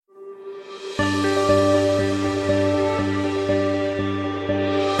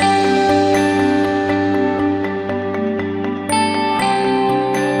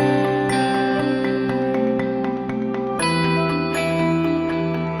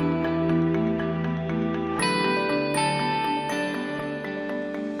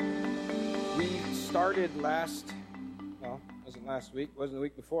started wasn't last week, wasn't the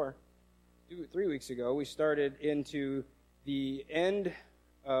week before, 3 weeks ago, we started into the end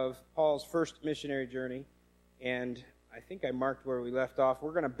of Paul's first missionary journey, and I think I marked where we left off.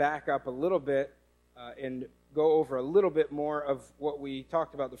 We're going to back up a little bit and go over a little bit more of what we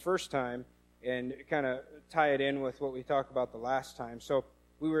talked about the first time and kind of tie it in with what we talked about the last time. So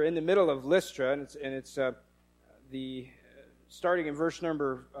we were in the middle of Lystra, and it's starting in verse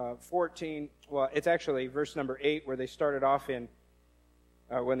number 14. Well, it's actually verse number 8 where they started off in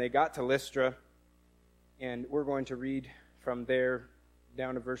when they got to Lystra, and we're going to read from there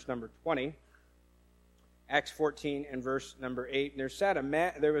down to verse number 20. Acts 14 and verse number 8. And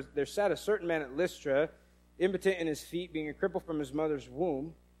there sat a certain man at Lystra, impotent in his feet, being a cripple from his mother's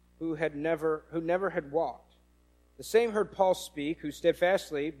womb, who never had walked. The same heard Paul speak, who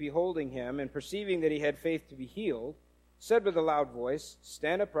steadfastly beholding him, and perceiving that he had faith to be healed, said with a loud voice,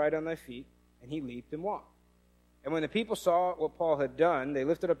 Stand upright on thy feet. And he leaped and walked. And when the people saw what Paul had done, they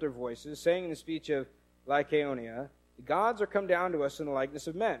lifted up their voices, saying in the speech of Lycaonia, The gods are come down to us in the likeness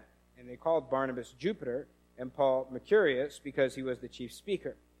of men. And they called Barnabas Jupiter, and Paul Mercurius, because he was the chief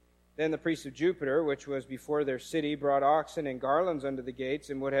speaker. Then the priests of Jupiter, which was before their city, brought oxen and garlands unto the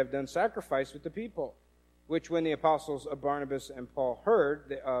gates, and would have done sacrifice with the people. Which when the apostles of Barnabas and Paul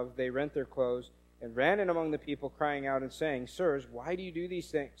heard of, they rent their clothes, and ran in among the people, crying out and saying, Sirs, why do you do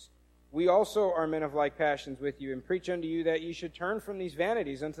these things? We also are men of like passions with you, and preach unto you that ye should turn from these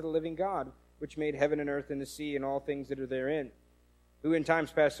vanities unto the living God, which made heaven and earth and the sea and all things that are therein, who in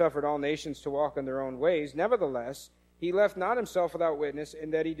times past suffered all nations to walk in their own ways. Nevertheless, he left not himself without witness,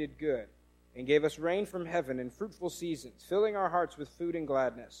 in that he did good, and gave us rain from heaven in fruitful seasons, filling our hearts with food and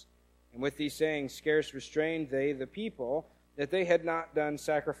gladness. And with these sayings scarce restrained they the people, that they had not done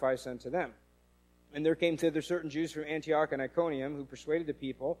sacrifice unto them. And there came thither certain Jews from Antioch and Iconium, who persuaded the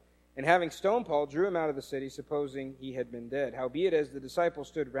people, and having stoned Paul, drew him out of the city, supposing he had been dead. Howbeit, as the disciples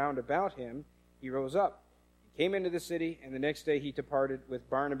stood round about him, he rose up, and came into the city, and the next day he departed with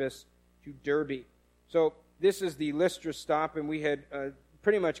Barnabas to Derbe. So this is the Lystra stop, and we had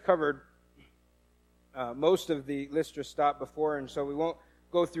pretty much covered most of the Lystra stop before, and so we won't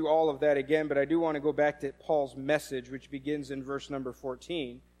go through all of that again, but I do want to go back to Paul's message, which begins in verse number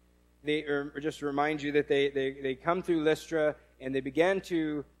 14. Just to remind you that they come through Lystra, and they began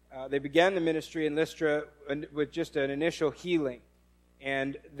the ministry in Lystra with just an initial healing.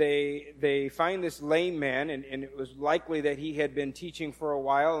 And they find this lame man, and it was likely that he had been teaching for a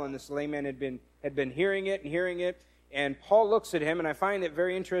while, and this lame man had been hearing it. And Paul looks at him, and I find it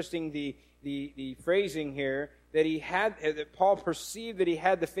very interesting the phrasing here that Paul perceived that he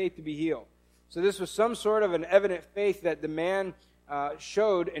had the faith to be healed. So this was some sort of an evident faith that the man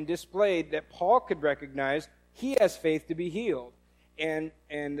showed and displayed that Paul could recognize he has faith to be healed. And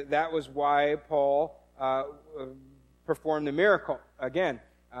that was why Paul performed the miracle. Again,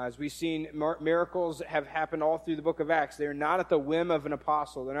 as we've seen, miracles have happened all through the book of Acts. They're not at the whim of an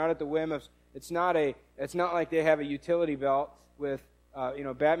apostle. They're not at the whim of. It's not like they have a utility belt with.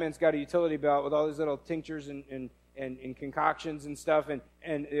 Batman's got a utility belt with all these little tinctures and concoctions and stuff,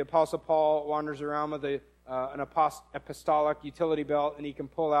 and the Apostle Paul wanders around with an apostolic utility belt, and he can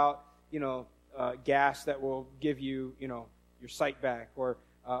pull out gas that will give you your sight back, or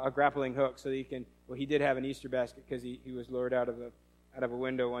a grappling hook so that he can. Well, he did have an Easter basket because he was lured out of a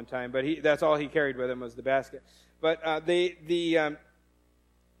window one time, but that's all he carried with him was the basket. But the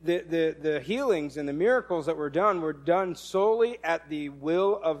healings and the miracles that were done solely at the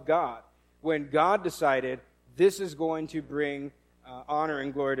will of God, when God decided this is going to bring honor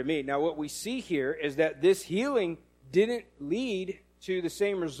and glory to me. Now, what we see here is that this healing didn't lead to the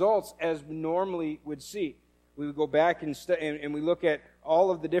same results as we normally would see. We would go back and we look at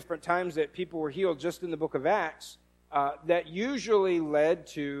all of the different times that people were healed just in the book of Acts. That usually led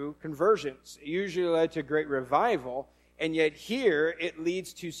to conversions. It usually led to great revival. And yet here it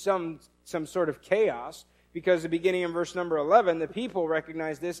leads to some sort of chaos, because the beginning in verse number 11, the people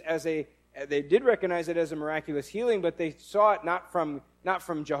recognized this they did recognize it as a miraculous healing, but they saw it not from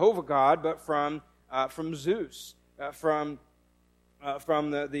Jehovah God, but from Zeus, from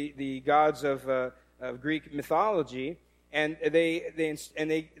the gods of Greek mythology, and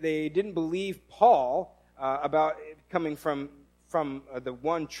they didn't believe Paul about it coming from the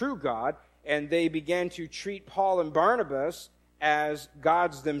one true God. And they began to treat Paul and Barnabas as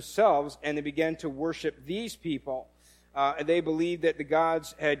gods themselves, and they began to worship these people. And they believed that the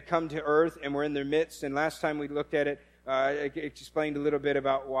gods had come to earth and were in their midst. And last time we looked at it, I explained a little bit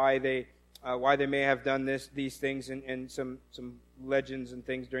about why they may have done these things, and some legends and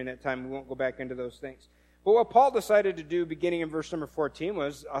things during that time. We won't go back into those things. But what Paul decided to do beginning in verse number 14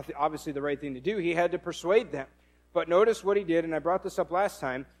 was obviously the right thing to do. He had to persuade them. But notice what he did, and I brought this up last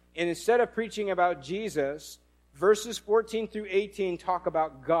time, and instead of preaching about Jesus, verses 14 through 18 talk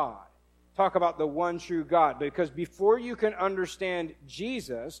about God. Talk about the one true God. Because before you can understand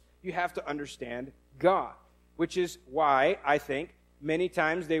Jesus, you have to understand God. Which is why, I think, many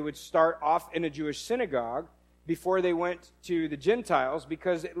times they would start off in a Jewish synagogue before they went to the Gentiles,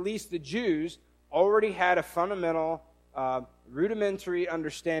 because at least the Jews already had a fundamental, rudimentary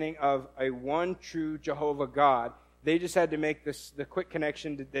understanding of a one true Jehovah God. They just had to make the quick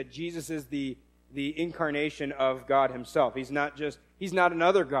connection that Jesus is the incarnation of God himself. He's not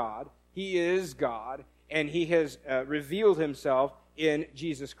another God. He is God, and he has revealed himself in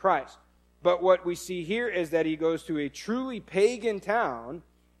Jesus Christ. But what we see here is that he goes to a truly pagan town,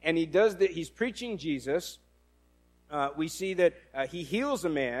 and he's preaching Jesus. We see that he heals a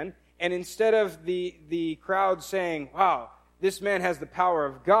man, and instead of the crowd saying, wow, this man has the power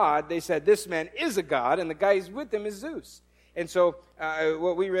of God, they said, this man is a god, and the guy who's with him is Zeus. And so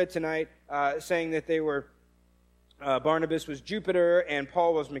what we read tonight, saying that they were, Barnabas was Jupiter, and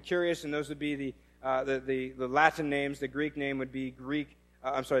Paul was Mercurius, and those would be the Latin names. The Greek name would be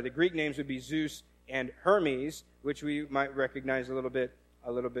the Greek names would be Zeus and Hermes, which we might recognize a little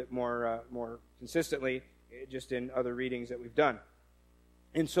bit more consistently just in other readings that we've done.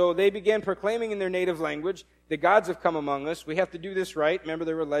 And so they began proclaiming in their native language, the gods have come among us. We have to do this right. Remember,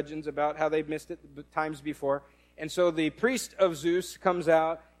 there were legends about how they missed it times before. And so the priest of Zeus comes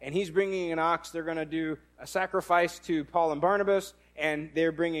out, and he's bringing an ox. They're going to do a sacrifice to Paul and Barnabas, and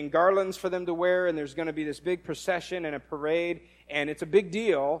they're bringing garlands for them to wear, and there's going to be this big procession and a parade, and it's a big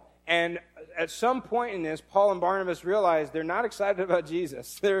deal. And at some point in this, Paul and Barnabas realize they're not excited about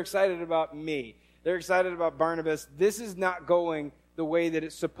Jesus. They're excited about me. They're excited about Barnabas. This is not going the way that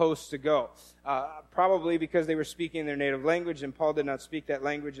it's supposed to go. Probably because they were speaking their native language, and Paul did not speak that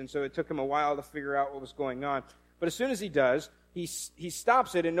language, and so it took him a while to figure out what was going on. But as soon as he does, he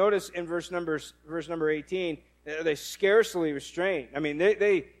stops it, and notice in verse number 18, they scarcely restrain. I mean,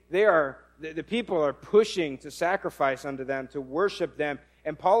 the people are pushing to sacrifice unto them, to worship them,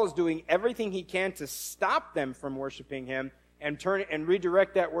 and Paul is doing everything he can to stop them from worshiping him and turn and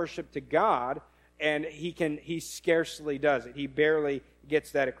redirect that worship to God. And he scarcely does it. He barely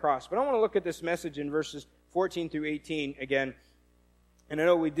gets that across. But I want to look at this message in verses 14 through 18 again. And I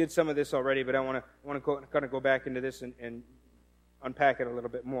know we did some of this already, but I want to kind of go back into this and unpack it a little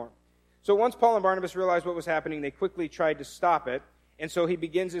bit more. So once Paul and Barnabas realized what was happening, they quickly tried to stop it. And so he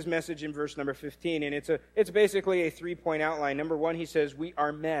begins his message in verse number 15. And it's basically a 3-point outline. Number one, he says, we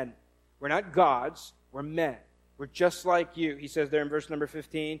are men. We're not gods. We're men. We're just like you. He says there in verse number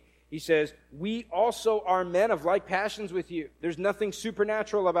 15. He says, we also are men of like passions with you. There's nothing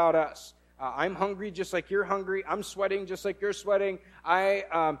supernatural about us. I'm hungry just like you're hungry. I'm sweating just like you're sweating. I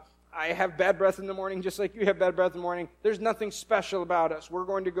have bad breath in the morning just like you have bad breath in the morning. There's nothing special about us. We're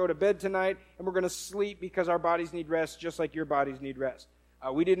going to go to bed tonight, and we're going to sleep because our bodies need rest just like your bodies need rest.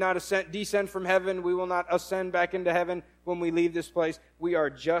 We did not descend from heaven. We will not ascend back into heaven when we leave this place. We are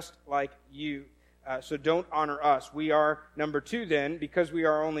just like you. So don't honor us. We are, number two then, because we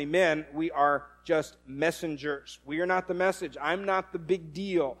are only men, we are just messengers. We are not the message. I'm not the big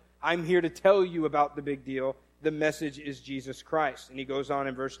deal. I'm here to tell you about the big deal. The message is Jesus Christ. And he goes on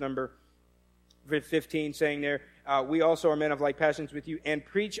in verse number 15 saying there, we also are men of like passions with you, and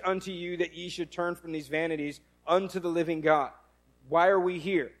preach unto you that ye should turn from these vanities unto the living God. Why are we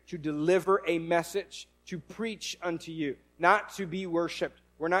here? To deliver a message, to preach unto you, not to be worshipped.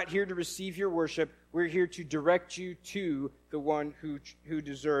 We're not here to receive your worship. We're here to direct you to the one who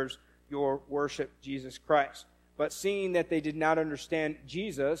deserves your worship, Jesus Christ. But seeing that they did not understand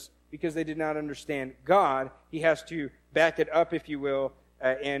Jesus, because they did not understand God, he has to back it up, if you will,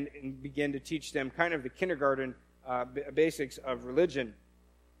 and begin to teach them kind of the kindergarten basics of religion.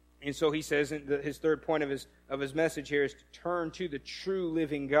 And so he says, his third point of his message here is to turn to the true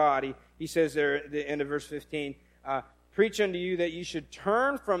living God. He says there at the end of verse 15, preach unto you that you should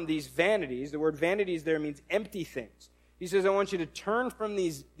turn from these vanities. The word vanities there means empty things. He says, I want you to turn from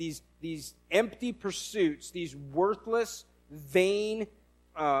these empty pursuits, these worthless, vain,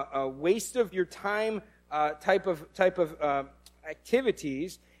 waste of your time type of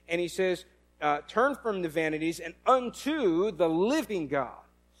activities. And he says, turn from the vanities and unto the living God.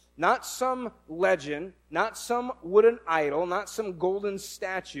 Not some legend, not some wooden idol, not some golden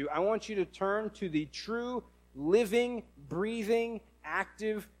statue. I want you to turn to the true living, breathing,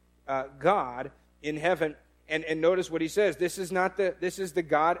 active God in heaven. And notice what he says. This is the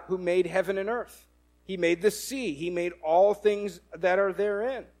God who made heaven and earth. He made the sea. He made all things that are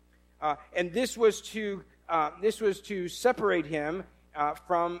therein. And this was to separate him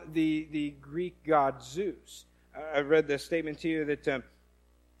from the Greek god Zeus. I read the statement to you that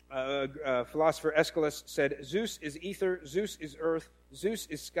philosopher Aeschylus said, Zeus is ether, Zeus is earth, Zeus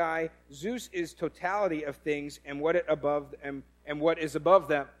is sky, Zeus is totality of things and what is above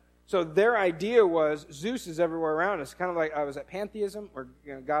them. So their idea was Zeus is everywhere around us. Kind of like, was that pantheism, where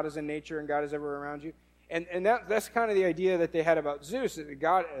God is in nature and God is everywhere around you? And that's kind of the idea that they had about Zeus.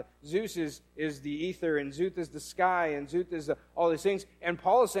 Zeus is the ether, and Zeus is the sky, and Zeus is all these things. And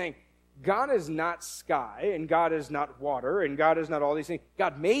Paul is saying, God is not sky, and God is not water, and God is not all these things.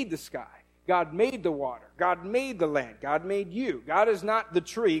 God made the sky. God made the water. God made the land. God made you. God is not the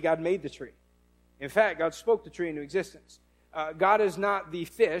tree. God made the tree. In fact, God spoke the tree into existence. God is not the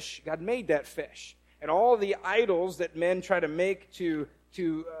fish. God made that fish. And all the idols that men try to make to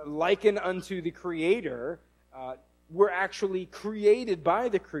liken unto the Creator were actually created by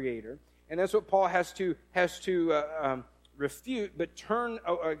the Creator. And that's what Paul has to refute, but to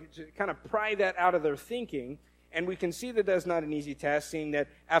kind of pry that out of their thinking. And we can see that that's not an easy task, seeing that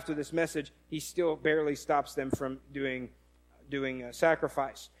after this message, he still barely stops them from doing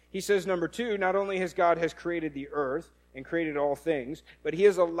sacrifice. He says, number 2, not only has God created the earth and created all things, but he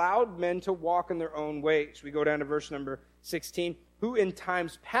has allowed men to walk in their own ways. We go down to verse number 16, who in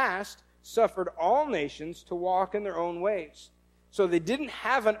times past suffered all nations to walk in their own ways. So they didn't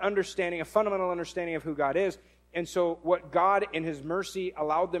have a fundamental understanding of who God is. And so what God in his mercy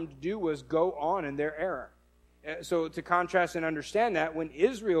allowed them to do was go on in their error. So to contrast and understand that, when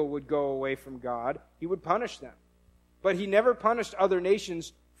Israel would go away from God, he would punish them. But he never punished other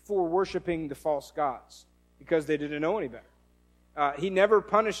nations for worshiping the false gods because they didn't know any better. He never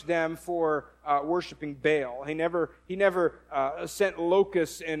punished them for worshiping Baal. He never sent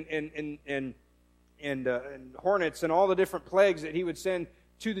locusts and hornets and all the different plagues that he would send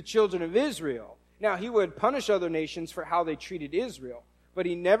to the children of Israel. Now, he would punish other nations for how they treated Israel, but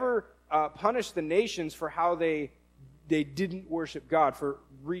he never punished the nations for how they didn't worship God, for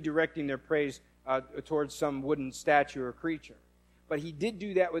redirecting their praise towards some wooden statue or creature. But he did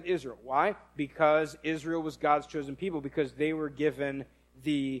do that with Israel. Why? Because Israel was God's chosen people, because they were given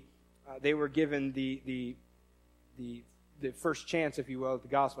the first chance, if you will, at the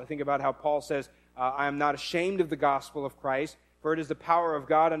gospel. I think about how Paul says, I am not ashamed of the gospel of Christ, for it is the power of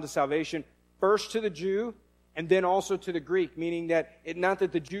God unto salvation, first to the Jew, and then also to the Greek, meaning that not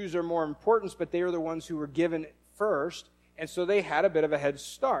that the Jews are more important, but they are the ones who were given first, and so they had a bit of a head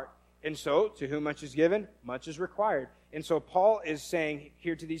start. And so, to whom much is given, much is required. And so Paul is saying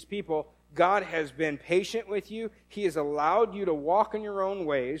here to these people, God has been patient with you. He has allowed you to walk in your own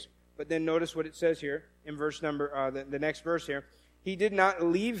ways. But then notice what it says here in verse number, the next verse here. He did not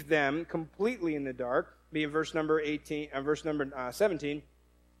leave them completely in the dark. Be in verse number 17.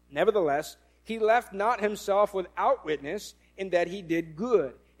 Nevertheless, he left not himself without witness in that he did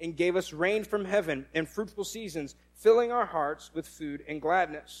good and gave us rain from heaven and fruitful seasons, filling our hearts with food and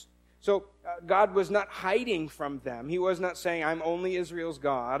gladness. So God was not hiding from them. He was not saying, I'm only Israel's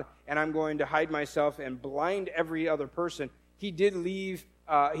God, and I'm going to hide myself and blind every other person. He did leave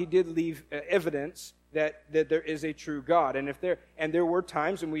evidence that there is a true God. And there were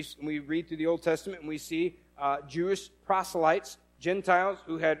times, and we read through the Old Testament, and we see Jewish proselytes, Gentiles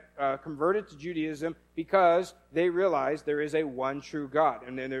who had converted to Judaism because they realized there is a one true God.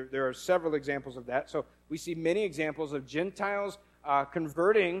 And then there are several examples of that. So we see many examples of Gentiles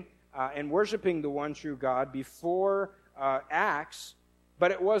converting and worshiping the one true God before Acts,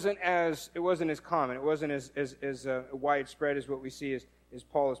 but it wasn't as common. It wasn't as widespread as what we see as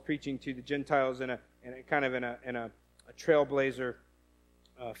Paul is preaching to the Gentiles in a trailblazer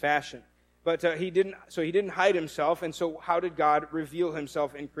fashion. But he didn't hide himself. And so how did God reveal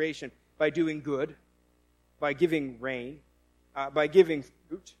himself in creation? By doing good, by giving rain, by giving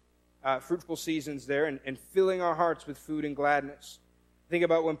fruit, fruitful seasons there, and filling our hearts with food and gladness. Think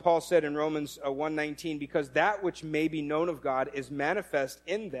about when Paul said in Romans 1:19, because that which may be known of God is manifest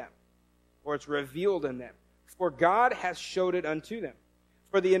in them, or it's revealed in them. For God hath showed it unto them.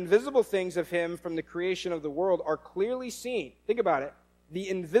 For the invisible things of him from the creation of the world are clearly seen. Think about it. The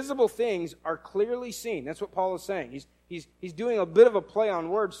invisible things are clearly seen. That's what Paul is saying. He's doing a bit of a play on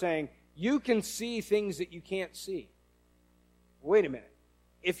words, saying, you can see things that you can't see. Wait a minute.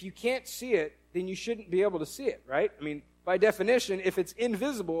 If you can't see it, then you shouldn't be able to see it, right? I mean, by definition, if it's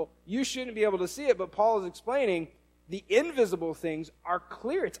invisible, you shouldn't be able to see it. But Paul is explaining the invisible things are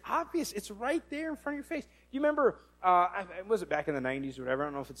clear. It's obvious. It's right there in front of your face. You remember, was it back in the 90s or whatever? I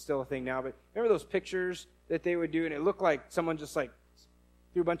don't know if it's still a thing now, but remember those pictures that they would do, and it looked like someone just threw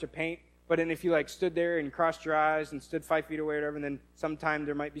a bunch of paint, But then if you like stood there and crossed your eyes and stood 5 feet away or whatever, and then sometime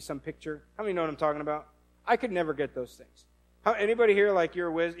there might be some picture. How many know what I'm talking about? I could never get those things. Anybody here, like, you're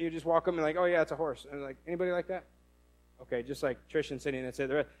a whiz, you just walk up and like, oh yeah, it's a horse. And like, anybody like that? Okay, just like Trish and Cindy, and that's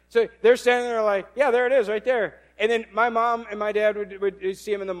it. So they're standing there like, yeah, there it is, right there. And then my mom and my dad would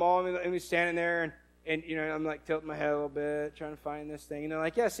see him in the mall, and we'd standing there, and you know, I'm like tilting my head a little bit, trying to find this thing. And they're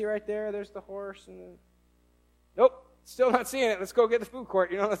like, yeah, see right there, there's the horse. And nope, still not seeing it. Let's go get the food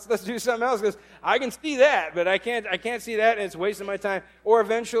court. You know, let's do something else, because I can see that, but I can't see that, and it's wasting my time. Or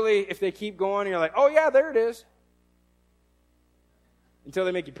eventually, if they keep going, and you're like, oh yeah, there it is. Until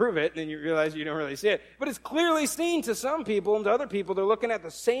they make you prove it, and then you realize you don't really see it. But it's clearly seen to some people, and to other people, they're looking at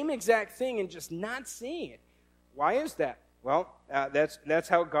the same exact thing and just not seeing it. Why is that? Well, that's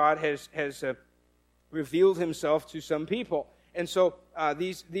how God has revealed himself to some people. And so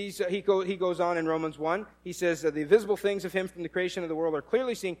he goes on in Romans 1. He says that the visible things of him from the creation of the world are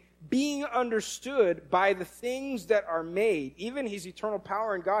clearly seen, being understood by the things that are made, even his eternal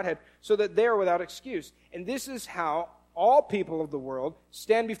power and Godhead, so that they are without excuse. And this is how all people of the world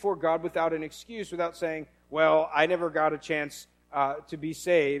stand before God without an excuse, without saying, well, I never got a chance to be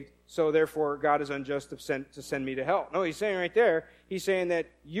saved, so therefore God is unjust to send me to hell. No, he's saying right there, he's saying that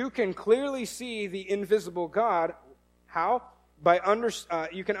you can clearly see the invisible God. How?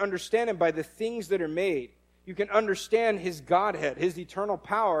 You can understand him by the things that are made. You can understand his Godhead, his eternal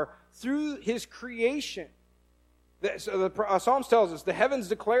power, through his creation. So the Psalms tells us, the heavens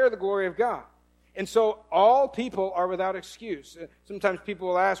declare the glory of God. And so all people are without excuse. Sometimes people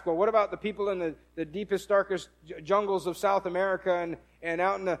will ask, well, what about the people in the deepest, darkest jungles of South America and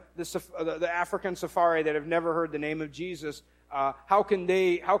out in the African safari that have never heard the name of Jesus? How can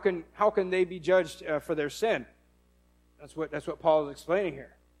they be judged for their sin? That's what Paul is explaining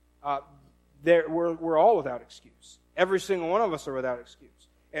here. We're all without excuse. Every single one of us are without excuse.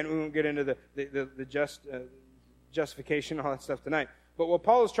 And we won't get into the justification and all that stuff tonight. But what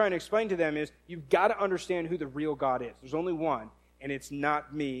Paul is trying to explain to them is, you've got to understand who the real God is. There's only one, and it's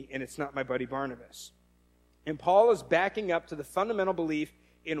not me, and it's not my buddy Barnabas. And Paul is backing up to the fundamental belief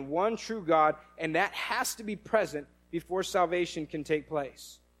in one true God, and that has to be present before salvation can take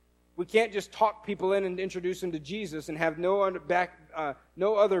place. We can't just talk people in and introduce them to Jesus and have no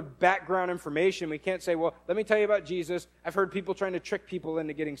other background information. We can't say, well, let me tell you about Jesus. I've heard people trying to trick people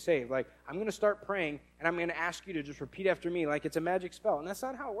into getting saved. Like, I'm going to start praying, and I'm going to ask you to just repeat after me like it's a magic spell. And that's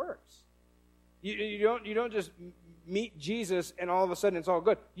not how it works. You don't just meet Jesus and all of a sudden it's all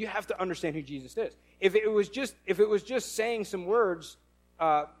good. You have to understand who Jesus is. If it was just saying some words,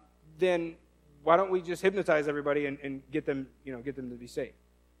 then why don't we just hypnotize everybody and get them to be saved?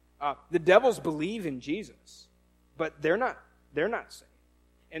 The devils believe in Jesus, but they're not saved.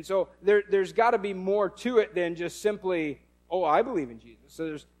 And so there's got to be more to it than just simply, oh, I believe in Jesus.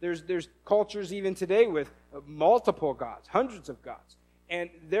 So there's cultures even today with multiple gods, hundreds of gods, and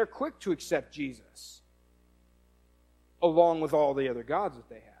they're quick to accept Jesus along with all the other gods that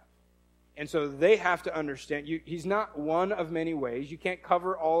they have. And so they have to understand, he's not one of many ways. You can't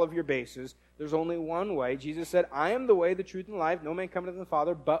cover all of your bases. There's only one way. Jesus said, I am the way, the truth, and life. No man cometh to the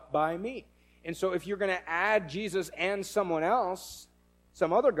Father but by me. And so if you're going to add Jesus and someone else,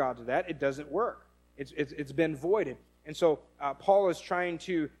 some other god to that, it doesn't work. It's been voided. And so Paul is trying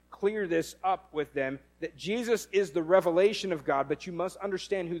to clear this up with them, that Jesus is the revelation of God, but you must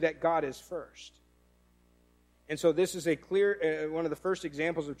understand who that God is first. And so this is a clear, one of the first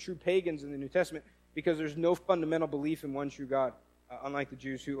examples of true pagans in the New Testament, because there's no fundamental belief in one true God, unlike the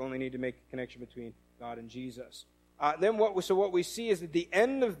Jews who only need to make a connection between God and Jesus. Then what we see is at the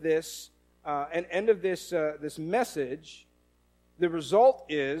end of this, this message, the result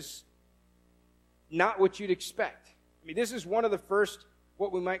is not what you'd expect. I mean, this is one of the first,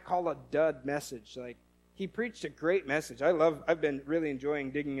 what we might call a dud message. Like, he preached a great message. I've been really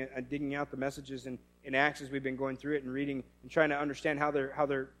enjoying digging out the messages in Acts as we've been going through it and reading and trying to understand how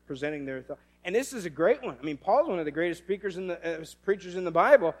they're presenting their thought. And this is a great one. I mean, Paul's one of the greatest preachers in the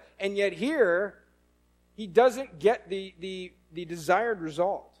Bible, and yet here he doesn't get the desired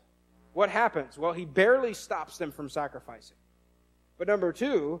result. What happens? Well, he barely stops them from sacrificing. But number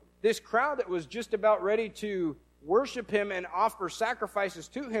two, this crowd that was just about ready to worship him and offer sacrifices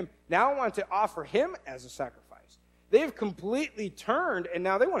to him now want to offer him as a sacrifice. They've completely turned, and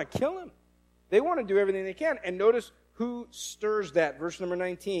now they want to kill him. They want to do everything they can. And notice who stirs that. Verse number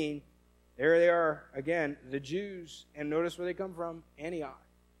 19. There they are again, the Jews. And notice where they come from. Antioch.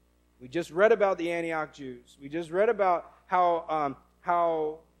 We just read about the Antioch Jews. We just read about how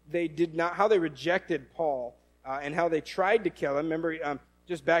they rejected Paul and how they tried to kill him. Remember,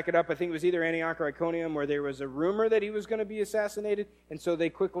 just back it up. I think it was either Antioch or Iconium where there was a rumor that he was going to be assassinated, and so they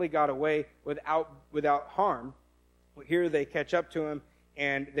quickly got away without harm. Well, here they catch up to him,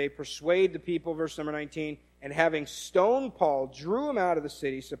 and they persuade the people, verse number 19, and having stoned Paul, drew him out of the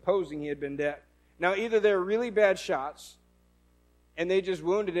city, supposing he had been dead. Now, either they're really bad shots, and they just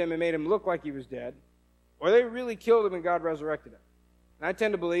wounded him and made him look like he was dead, or they really killed him and God resurrected him. And I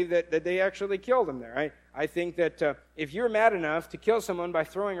tend to believe that they actually killed him there. I think that if you're mad enough to kill someone by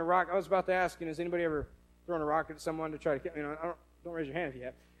throwing a rock, I was about to ask, has anybody ever thrown a rock at someone to try to kill? Don't raise your hand if you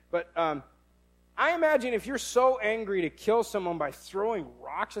have. But I imagine if you're so angry to kill someone by throwing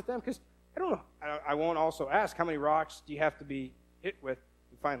rocks at them, because I don't know, I won't also ask how many rocks do you have to be hit with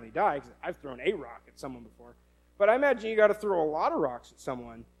to finally die, because I've thrown a rock at someone before. But I imagine you got to throw a lot of rocks at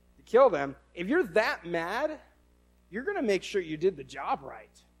someone to kill them. If you're that mad, you're going to make sure you did the job right.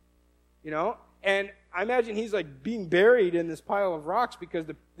 And I imagine he's like being buried in this pile of rocks because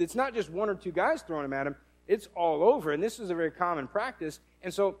it's not just one or two guys throwing them at him. It's all over, and this is a very common practice.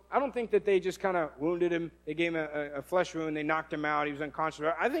 And so I don't think that they just kind of wounded him. They gave him a flesh wound. They knocked him out. He was unconscious.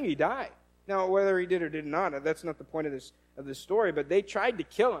 I think he died. Now, whether he did or did not, that's not the point of this story. But they tried to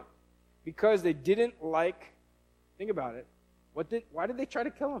kill him because they didn't like. Think about it. Why did they try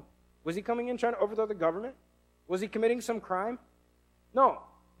to kill him? Was he coming in trying to overthrow the government? Was he committing some crime? No.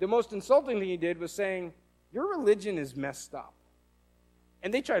 The most insulting thing he did was saying, your religion is messed up.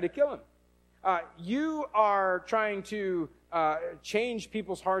 And they tried to kill him. You are trying to change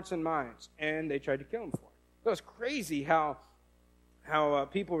people's hearts and minds. And they tried to kill him for it. So it's crazy how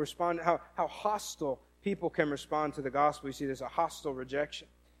people respond, how hostile people can respond to the gospel. You see there's a hostile rejection.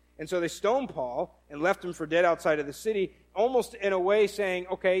 And so they stoned Paul and left him for dead outside of the city, almost in a way saying,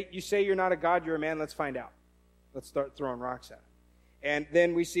 okay, you say you're not a god, you're a man, let's find out. Let's start throwing rocks at him. And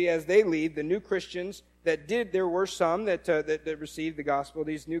then we see as they leave, the new Christians there were some that received the gospel.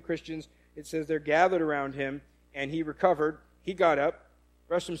 These new Christians, it says they're gathered around him, and he recovered. He got up,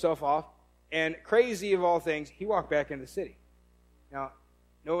 brushed himself off, and crazy of all things, he walked back into the city. Now,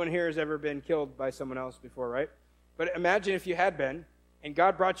 no one here has ever been killed by someone else before, right? But imagine if you had been, and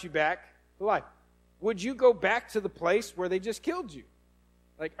God brought you back to life. Would you go back to the place where they just killed you?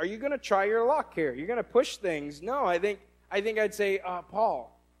 Like, are you going to try your luck here? You're going to push things? No, I think I'd say,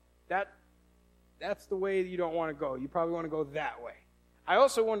 Paul, that's the way you don't want to go. You probably want to go that way. I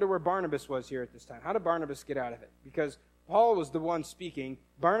also wonder where Barnabas was here at this time. How did Barnabas get out of it? Because Paul was the one speaking.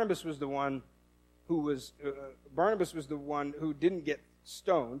 Barnabas was the one who didn't get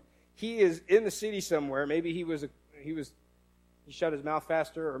stoned. He is in the city somewhere. Maybe he shut his mouth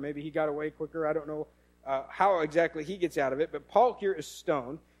faster, or maybe he got away quicker. I don't know how exactly he gets out of it. But Paul here is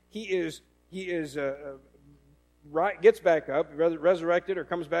stoned. He gets back up, resurrected, or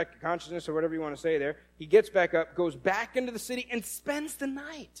comes back to consciousness, or whatever you want to say there. He gets back up, goes back into the city, and spends the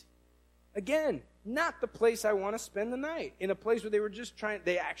night. Again, not the place I want to spend the night. In a place where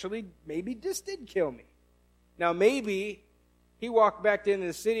they actually maybe just did kill me. Now, maybe he walked back into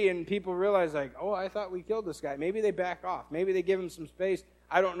the city and people realized, like, oh, I thought we killed this guy. Maybe they back off. Maybe they give him some space.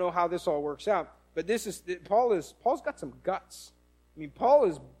 I don't know how this all works out. But Paul's got some guts. I mean, Paul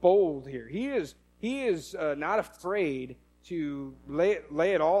is bold here. He is not afraid to lay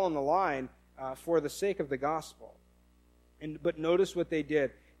it all on the line for the sake of the gospel. But notice what they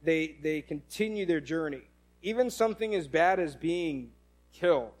did. They continue their journey. Even something as bad as being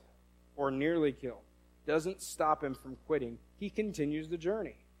killed or nearly killed doesn't stop him from quitting. He continues the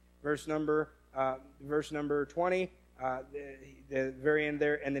journey. Verse number 20, the very end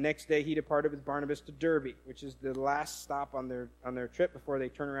there. And the next day he departed with Barnabas to Derbe, which is the last stop on their trip before they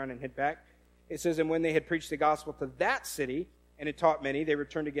turn around and head back. It says, and when they had preached the gospel to that city and had taught many, they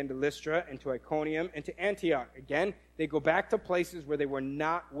returned again to Lystra and to Iconium and to Antioch. Again, they go back to places where they were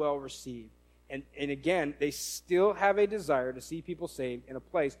not well received. And again, they still have a desire to see people saved in a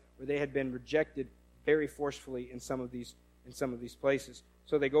place where they had been rejected very forcefully in some of these places.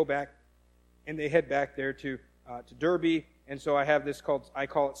 So they go back and they head back there to Derbe. And so I have this I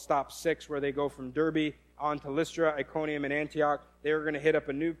call it Stop 6, where they go from Derbe on to Lystra, Iconium, and Antioch. They were going to hit up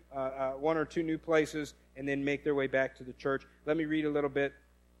a new one or two new places and then make their way back to the church. Let me read a little bit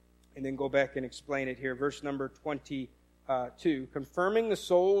and then go back and explain it here. Verse number 22, confirming the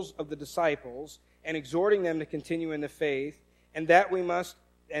souls of the disciples and exhorting them to continue in the faith, and that we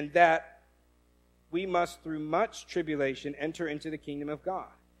must through much tribulation enter into the kingdom of God.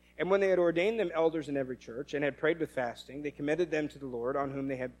 And when they had ordained them elders in every church and had prayed with fasting, they commended them to the Lord on whom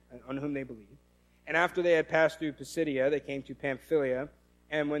they believed. And after they had passed through Pisidia, they came to Pamphylia.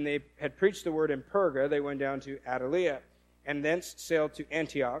 And when they had preached the word in Perga, they went down to Attalia, and thence sailed to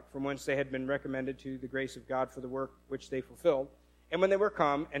Antioch, from whence they had been recommended to the grace of God for the work which they fulfilled. And when they were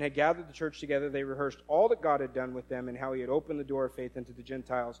come and had gathered the church together, they rehearsed all that God had done with them and how he had opened the door of faith unto the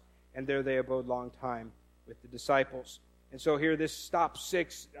Gentiles. And there they abode long time with the disciples. And so here, this stop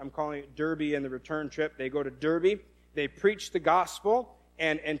 6, I'm calling it Derbe and the return trip. They go to Derbe. They preached the gospel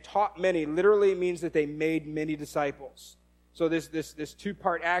and taught many. Literally means that they made many disciples. So this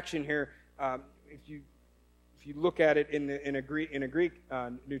two-part action here, if you look at it in a Greek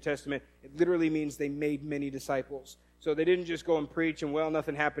New Testament, it literally means they made many disciples. So they didn't just go and preach and, well,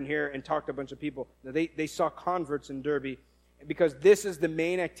 nothing happened here, and talk to a bunch of people. No, they saw converts in Derbe, because this is the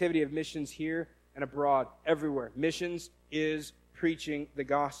main activity of missions here and abroad, everywhere. Missions is preaching the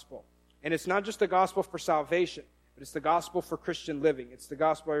gospel. And it's not just the gospel for salvation, but it's the gospel for Christian living. It's the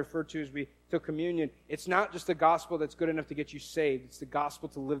gospel I referred to as we took communion. It's not just the gospel that's good enough to get you saved. It's the gospel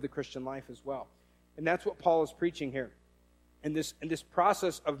to live the Christian life as well. And that's what Paul is preaching here. And this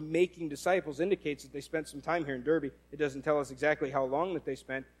process of making disciples indicates that they spent some time here in Derbe. It doesn't tell us exactly how long that they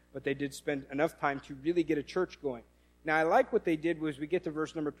spent, but they did spend enough time to really get a church going. Now, I like what they did was we get to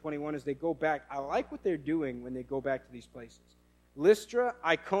verse number 21 as they go back. I like what they're doing when they go back to these places. Lystra,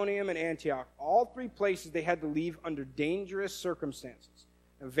 Iconium, and Antioch, all 3 places they had to leave under dangerous circumstances.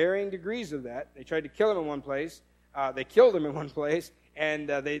 Now, varying degrees of that. They tried to kill him in one place. They killed him in one place. And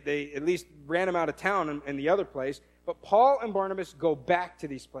they at least ran him out of town in the other place. But Paul and Barnabas go back to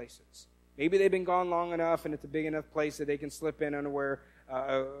these places. Maybe they've been gone long enough, and it's a big enough place that they can slip in unaware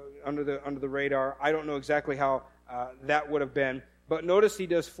under the radar. I don't know exactly how that would have been. But notice he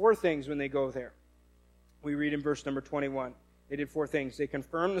does 4 things when they go there. We read in verse number 21. They did 4 things. They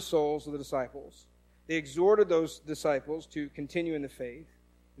confirmed the souls of the disciples. They exhorted those disciples to continue in the faith.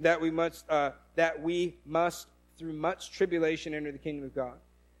 That we must through much tribulation enter the kingdom of God.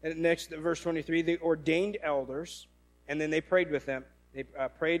 And next, verse 23, they ordained elders, and then they prayed with them. They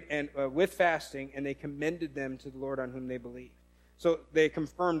prayed and with fasting, and they commended them to the Lord on whom they believed. So they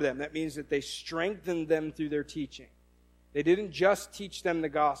confirmed them. That means that they strengthened them through their teaching. They didn't just teach them the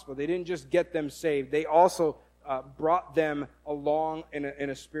gospel. They didn't just get them saved. They also brought them along in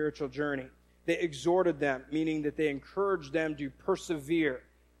a spiritual journey. They exhorted them, meaning that they encouraged them to persevere.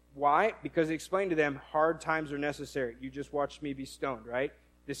 Why? Because he explained to them, hard times are necessary. You just watched me be stoned, right?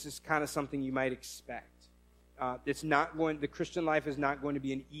 This is kind of something you might expect. The Christian life is not going to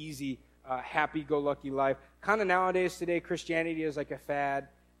be an easy, happy-go-lucky life. Kind of nowadays today, Christianity is like a fad.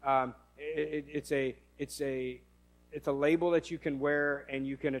 It's a label that you can wear and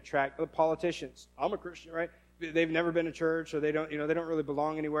you can attract the politicians. I'm a Christian, right? They've never been to church, or they don't really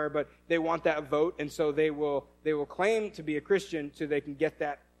belong anywhere, but they want that vote, and so they will claim to be a Christian so they can get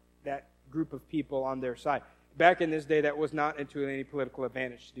that group of people on their side. Back in this day, that was not into any political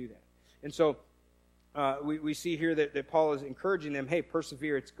advantage to do that. And so we see here that Paul is encouraging them, hey,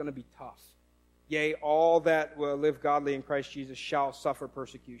 persevere, it's going to be tough. Yea, all that will live godly in Christ Jesus shall suffer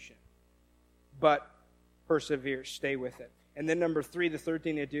persecution. But persevere, stay with it. And then number 3, the third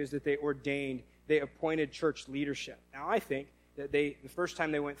thing they do is that they appointed church leadership. Now, I think that the first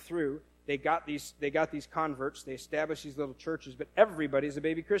time they went through, they got these converts, they established these little churches, but everybody's a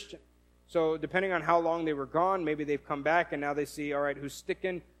baby Christian. So depending on how long they were gone, maybe they've come back and now they see, all right, who's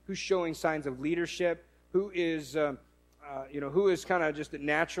sticking, who's showing signs of leadership, who is kind of just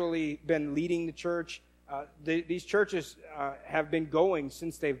naturally been leading the church. These churches have been going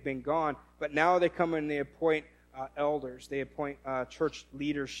since they've been gone, but now they come and they appoint elders, they appoint church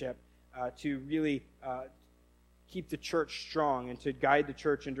leadership to really keep the church strong and to guide the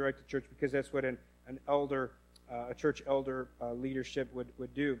church and direct the church, because that's what a church elder leadership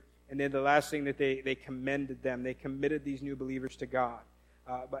would do. And then the last thing that they commended them. They committed these new believers to God.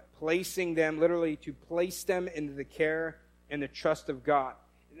 But placing them, literally to place them into the care and the trust of God.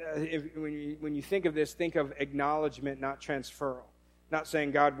 When you think of this, think of acknowledgement, not transferal. Not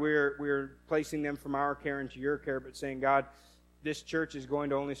saying, God, we're placing them from our care into your care, but saying, God, this church is going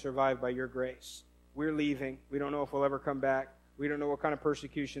to only survive by your grace. We're leaving. We don't know if we'll ever come back. We don't know what kind of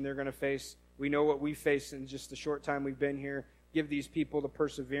persecution they're going to face. We know what we faced in just the short time we've been here. Give these people the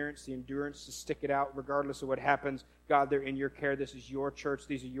perseverance, the endurance to stick it out regardless of what happens. God, they're in your care. This is your church.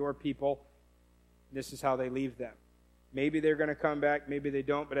 These are your people. This is how they leave them. Maybe they're going to come back. Maybe they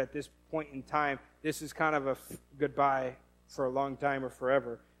don't. But at this point in time, this is kind of a goodbye for a long time or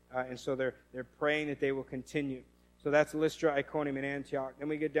forever. And so they're praying that they will continue. So that's Lystra, Iconium, and Antioch. Then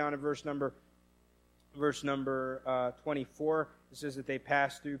we get down to verse number 24. It says that they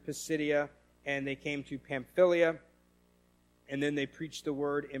passed through Pisidia and they came to Pamphylia. And then they preached the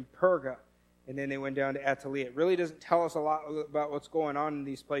word in Perga. And then they went down to Attalia. It really doesn't tell us a lot about what's going on in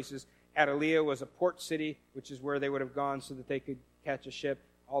these places. Attalia was a port city, which is where they would have gone so that they could catch a ship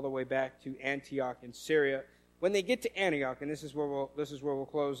all the way back to Antioch in Syria. When they get to Antioch, and this is where we'll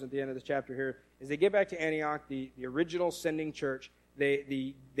close at the end of the chapter here, is they get back to Antioch, the original sending church.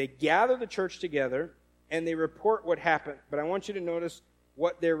 They gather the church together, and they report what happened. But I want you to notice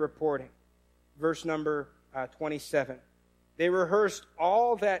what they're reporting. Verse number 27. They rehearsed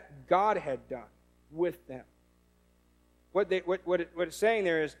all that God had done with them. What it's saying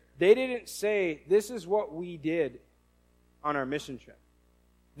there is, they didn't say, this is what we did on our mission trip.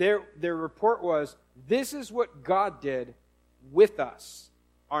 Their report was, this is what God did with us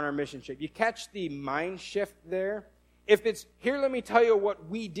on our mission trip. You catch the mind shift there? If it's, here, let me tell you what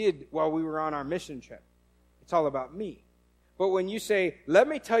we did while we were on our mission trip, it's all about me. But when you say, let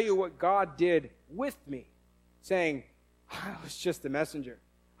me tell you what God did with me, saying, I was just the messenger.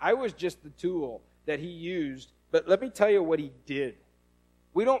 I was just the tool that he used, but let me tell you what he did.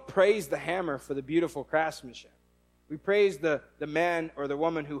 We don't praise the hammer for the beautiful craftsmanship. We praise the man or the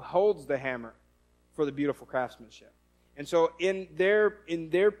woman who holds the hammer for the beautiful craftsmanship. And so in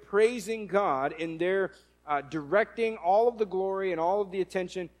their praising God, in their directing all of the glory and all of the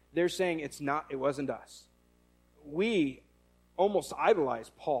attention, they're saying it wasn't us. We almost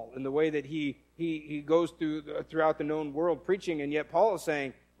idolize Paul in the way that he goes throughout the known world preaching, and yet Paul is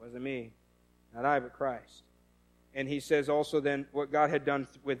saying, it wasn't me, not I, but Christ. And he says also then what God had done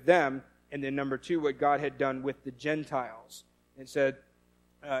with them, and then number 2, what God had done with the Gentiles. And said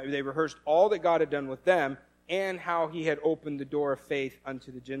they rehearsed all that God had done with them and how he had opened the door of faith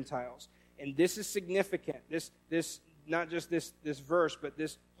unto the Gentiles. And this is significant. This not just this verse, but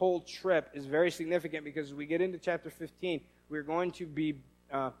this whole trip is very significant, because as we get into chapter 15, we're going to be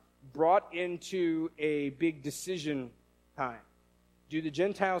brought into a big decision time. Do the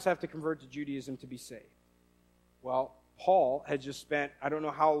Gentiles have to convert to Judaism to be saved? Well, Paul had just spent, I don't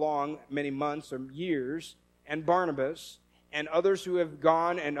know how long, many months or years, and Barnabas, and others who have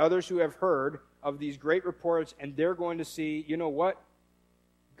gone and others who have heard of these great reports, and they're going to see, you know what?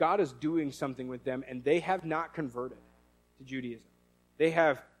 God is doing something with them, and they have not converted to Judaism. They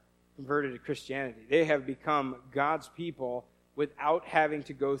have converted to Christianity. They have become God's people without having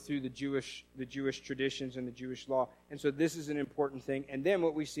to go through the Jewish traditions and the Jewish law. And so this is an important thing. And then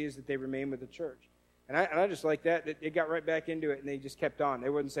what we see is that they remain with the church. And I just like that they got right back into it, and they just kept on. They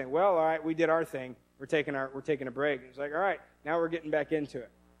wasn't saying, well, all right, we did our thing. We're taking a break. It's like, all right, now we're getting back into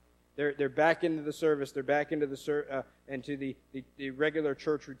it. They're back into the service. They're back into the regular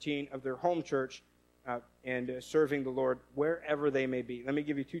church routine of their home church, and serving the Lord wherever they may be. Let me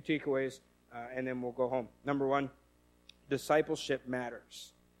give you 2 takeaways, and then we'll go home. Number 1, discipleship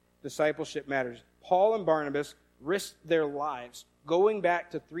matters. Discipleship matters. Paul and Barnabas risked their lives going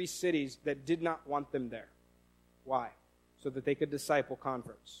back to 3 cities that did not want them there. Why? So that they could disciple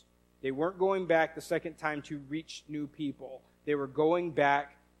converts. They weren't going back the second time to reach new people. They were going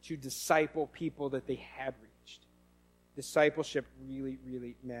back to disciple people that they had reached. Discipleship really,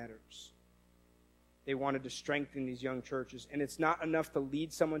 really matters. They wanted to strengthen these young churches. And it's not enough to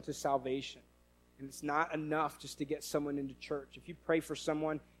lead someone to salvation. And it's not enough just to get someone into church. If you pray for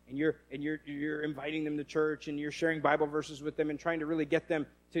someone and you're inviting them to church and you're sharing Bible verses with them and trying to really get them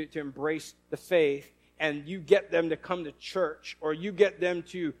to embrace the faith, and you get them to come to church, or you get them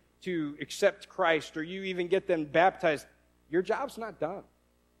to accept Christ, or you even get them baptized, your job's not done.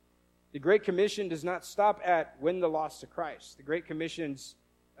 The Great Commission does not stop at win the lost to Christ. The Great Commission's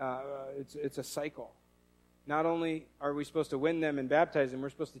it's a cycle. Not only are we supposed to win them and baptize them, we're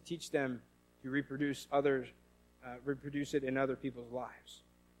supposed to teach them to reproduce it in other people's lives.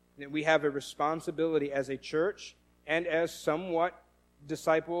 And we have a responsibility as a church and as somewhat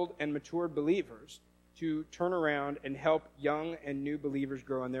discipled and matured believers to turn around and help young and new believers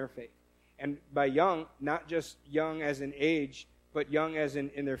grow in their faith. And by young, not just young as in age, but young as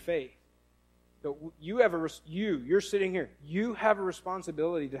in their faith. So you're sitting here. You have a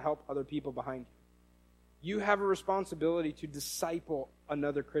responsibility to help other people behind you. You have a responsibility to disciple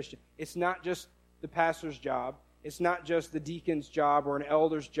another Christian. It's not just the pastor's job. It's not just the deacon's job or an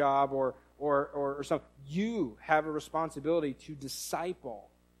elder's job or something. You have a responsibility to disciple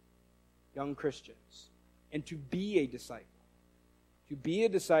young Christians and to be a disciple. To be a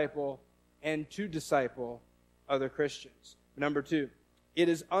disciple and to disciple other Christians. Number 2, it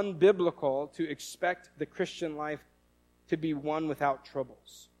is unbiblical to expect the Christian life to be one without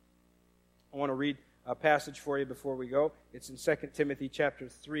troubles. I want to read a passage for you before we go. It's in 2 Timothy chapter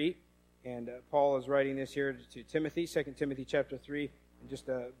 3, and Paul is writing this here to Timothy, 2 Timothy chapter 3, and just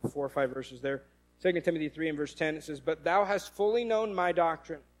 4 or 5 verses there. 2 Timothy 3 and verse 10, it says, "But thou hast fully known my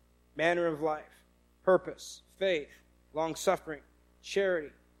doctrine, manner of life, purpose, faith, long-suffering,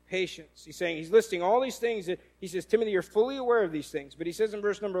 charity, patience." He's listing all these things. He says, Timothy, you're fully aware of these things. But he says in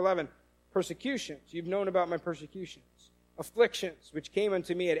verse number 11, persecutions. You've known about my persecutions. Afflictions, which came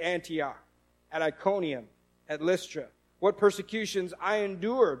unto me at Antioch, at Iconium, at Lystra. What persecutions I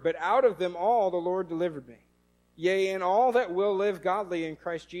endured, but out of them all the Lord delivered me. Yea, and all that will live godly in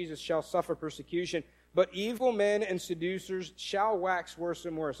Christ Jesus shall suffer persecution, but evil men and seducers shall wax worse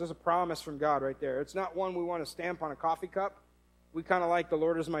and worse. There's a promise from God right there. It's not one we want to stamp on a coffee cup. We kind of like the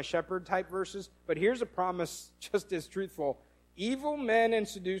Lord is my shepherd type verses. But here's a promise just as truthful. Evil men and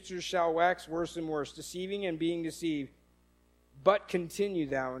seducers shall wax worse and worse, deceiving and being deceived. But continue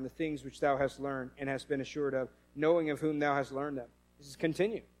thou in the things which thou hast learned and hast been assured of, knowing of whom thou hast learned them. This is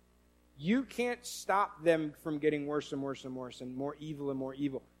continue. You can't stop them from getting worse and worse and worse and more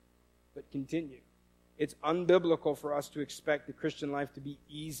evil, but continue. It's unbiblical for us to expect the Christian life to be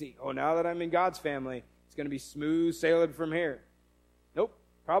easy. Oh, now that I'm in God's family, it's going to be smooth sailing from here. Nope,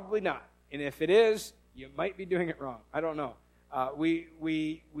 probably not. And if it is, you might be doing it wrong. I don't know. We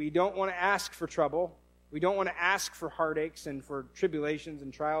don't want to ask for trouble. We don't want to ask for heartaches and for tribulations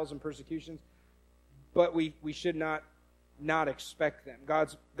and trials and persecutions. But we should not expect them.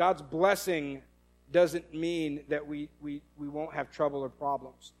 God's blessing doesn't mean that we won't have trouble or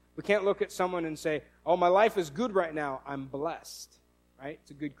problems. We can't look at someone and say, oh, my life is good right now. I'm blessed. Right?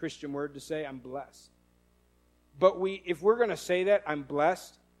 It's a good Christian word to say, I'm blessed. But if we're going to say that, I'm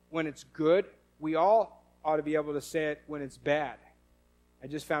blessed, when it's good, we all ought to be able to say it when it's bad. I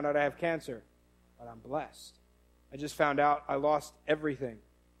just found out I have cancer, but I'm blessed. I just found out I lost everything,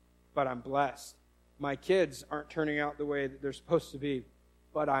 but I'm blessed. My kids aren't turning out the way that they're supposed to be,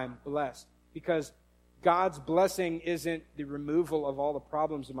 but I'm blessed. Because God's blessing isn't the removal of all the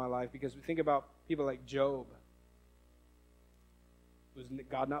problems in my life, because we think about people like Job. Was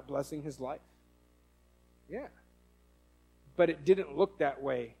God not blessing his life? Yeah. But it didn't look that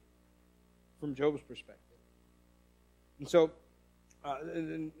way from Job's perspective. And so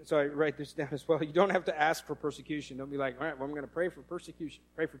I write this down as well. You don't have to ask for persecution. Don't be like, all right, well, I'm going to pray for persecution.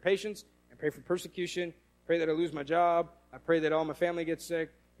 Pray for patience and pray for persecution. Pray that I lose my job. I pray that all my family gets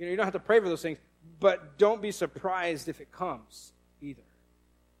sick. You don't have to pray for those things. But don't be surprised if it comes either.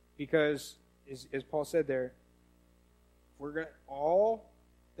 Because, as Paul said there, all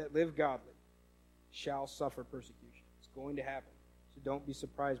that live godly shall suffer persecution. It's going to happen. So don't be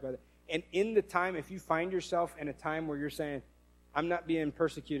surprised by that. And in the time, if you find yourself in a time where you're saying, I'm not being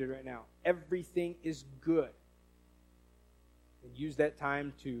persecuted right now, everything is good, then use that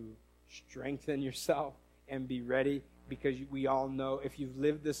time to strengthen yourself and be ready, because we all know if you've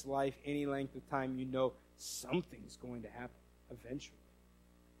lived this life any length of time, you know something's going to happen eventually.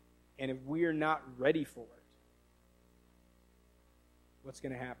 And if we are not ready for it, what's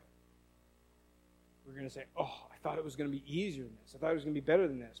going to happen? We're going to say, oh, I thought it was going to be easier than this. I thought it was going to be better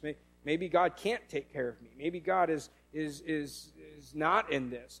than this. Maybe God can't take care of me. Maybe God is not in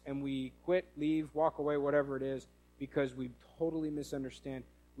this. And we quit, leave, walk away, whatever it is, because we totally misunderstand.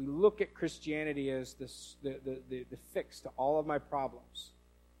 We look at Christianity as the fix to all of my problems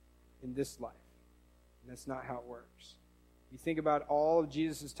in this life. And that's not how it works. You think about all of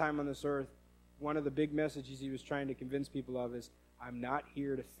Jesus' time on this earth, one of the big messages he was trying to convince people of is, I'm not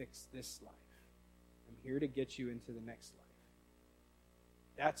here to fix this life. I'm here to get you into the next life.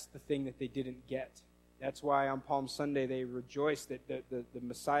 That's the thing that they didn't get. That's why on Palm Sunday they rejoiced that the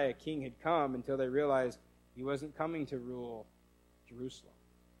Messiah King had come, until they realized he wasn't coming to rule Jerusalem.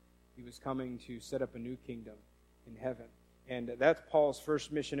 He was coming to set up a new kingdom in heaven. And that's Paul's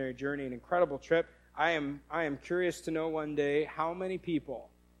first missionary journey, an incredible trip. I am curious to know one day how many people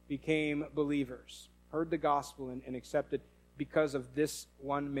became believers, heard the gospel and accepted because of this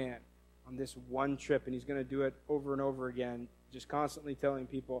one man on this one trip. And he's going to do it over and over again, just constantly telling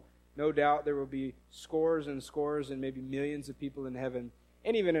people. No doubt there will be scores and scores and maybe millions of people in heaven.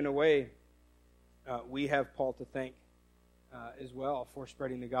 And even in a way, we have Paul to thank as well for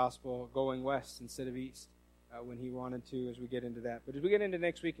spreading the gospel, going west instead of east when he wanted to, as we get into that. But as we get into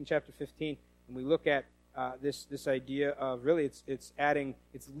next week in chapter 15, and we look at this idea of really it's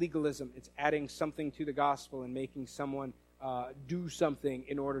legalism. It's adding something to the gospel and making someone do something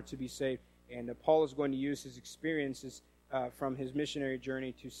in order to be saved. And Paul is going to use his experiences from his missionary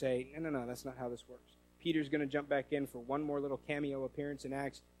journey to say, no, that's not how this works. Peter's going to jump back in for one more little cameo appearance in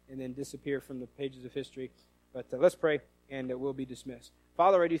Acts and then disappear from the pages of history. But let's pray, and we'll be dismissed.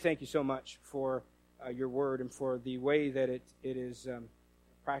 Father, I do thank you so much for your word and for the way that it is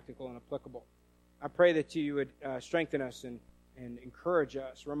practical and applicable. I pray that you would strengthen us and encourage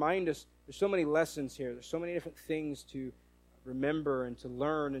us. Remind us, there's so many lessons here. There's so many different things to remember and to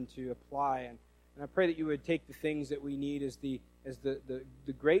learn and to apply. And I pray that you would take the things that we need as the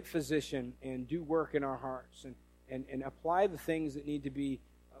great physician and do work in our hearts and apply the things that need to be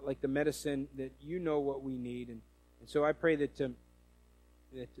like the medicine, that you know what we need. And so I pray that the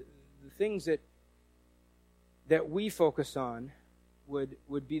things that we focus on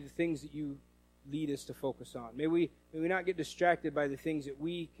would be the things that you lead us to focus on. May we not get distracted by the things that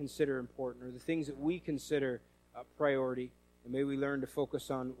we consider important or the things that we consider a priority. And may we learn to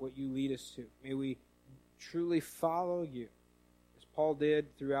focus on what you lead us to. May we truly follow you, as Paul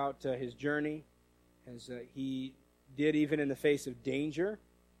did throughout his journey, as he did even in the face of danger,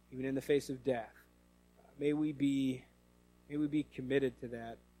 even in the face of death. May we be committed to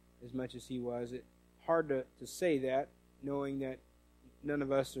that as much as he was. It's hard to say that, knowing that none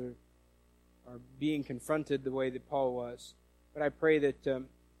of us are being confronted the way that Paul was. But I pray that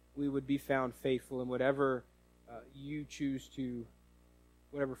we would be found faithful in whatever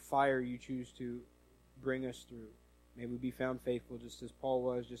whatever fire you choose to bring us through. May we be found faithful just as Paul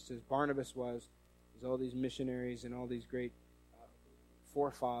was, just as Barnabas was, as all these missionaries and all these great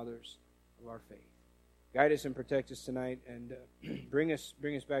forefathers of our faith. Guide us and protect us tonight, and bring us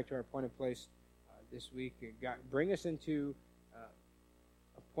back to our appointed place this week. Bring us into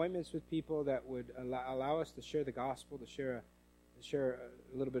appointments with people that would allow us to share the gospel, to share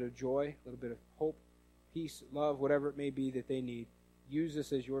a little bit of joy, a little bit of hope, peace, love, whatever it may be that they need. Use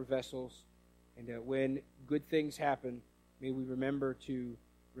us as your vessels, and when good things happen, may we remember to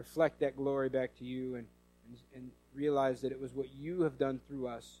reflect that glory back to you and realize that it was what you have done through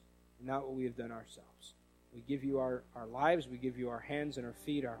us, and not what we have done ourselves. We give you our lives, we give you our hands and our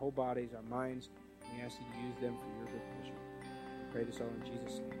feet, our whole bodies, our minds, and we ask you to use them for your good pleasure. We pray this all in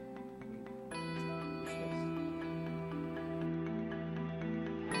Jesus' name.